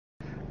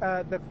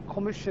the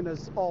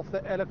commissioners of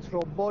the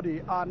electoral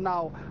body are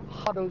now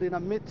huddled in a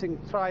meeting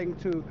trying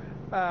to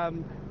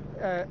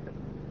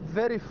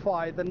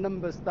verify the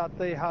numbers that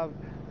they have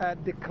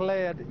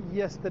declared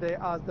yesterday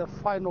as the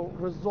final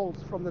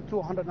results from the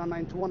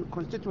 291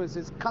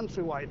 constituencies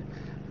countrywide.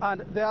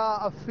 And there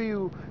are a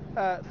few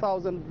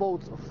thousand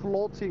votes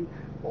floating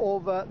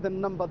over the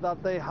number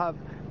that they have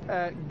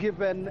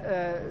given.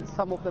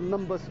 Some of the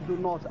numbers do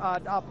not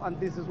add up, and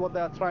this is what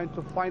they are trying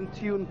to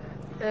fine-tune.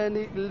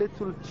 Any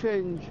little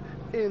change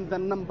in the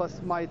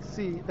numbers might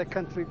see the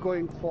country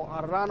going for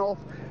a runoff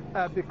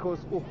because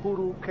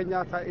Uhuru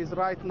Kenyatta is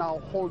right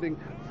now holding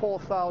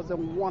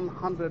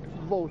 4,100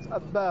 votes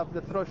above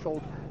the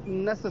threshold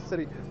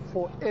necessary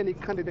for any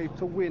candidate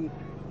to win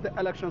the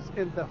elections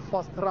in the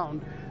first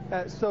round.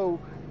 So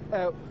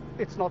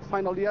it's not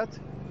final yet,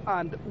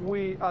 and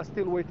we are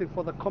still waiting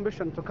for the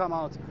commission to come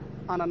out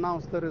and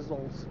announce the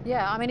results.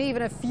 Yeah, I mean,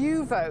 even a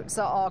few votes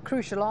are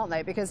crucial, aren't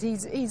they? Because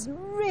he's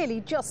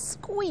really just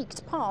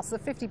squeaked past the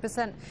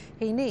 50%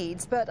 he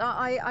needs. But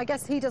I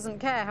guess he doesn't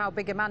care how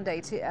big a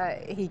mandate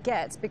he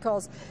gets,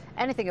 because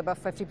anything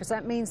above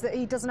 50% means that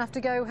he doesn't have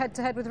to go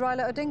head-to-head with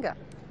Raila Odinga.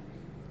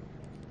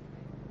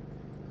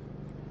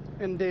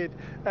 Indeed,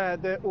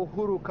 the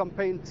Uhuru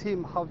campaign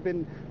team have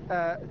been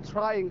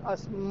trying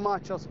as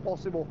much as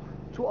possible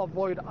to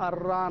avoid a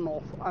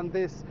runoff, and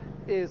this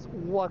is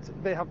what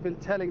they have been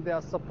telling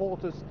their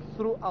supporters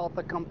throughout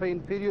the campaign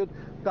period,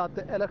 that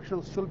the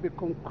elections should be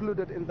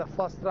concluded in the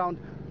first round,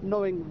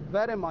 knowing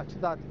very much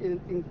that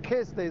in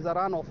case there is a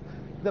runoff,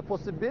 the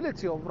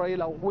possibility of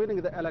Raila winning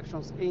the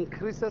elections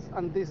increases,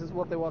 and this is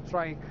what they were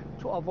trying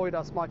to avoid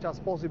as much as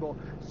possible.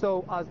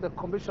 So as the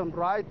commission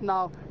right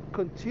now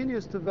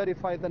continues to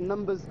verify the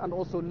numbers and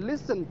also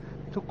listen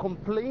to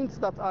complaints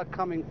that are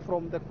coming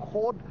from the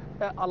CORD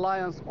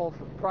alliance of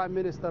Prime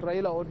Minister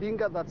Raila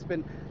Odinga, that's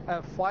been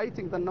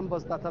fighting the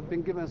numbers that have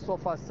been given so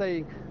far,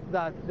 saying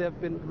that they've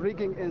been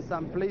rigging in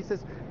some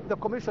places. The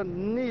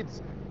commission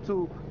needs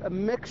to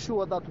make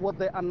sure that what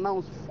they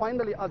announce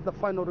finally as the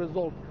final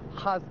result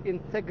has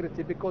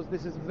integrity, because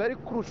this is very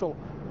crucial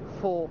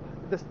for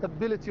the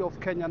stability of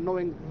Kenya,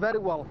 knowing very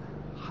well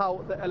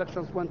how the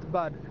elections went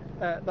bad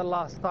the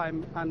last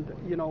time, and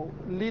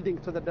leading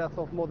to the death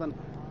of more than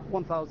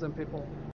 1,000 people.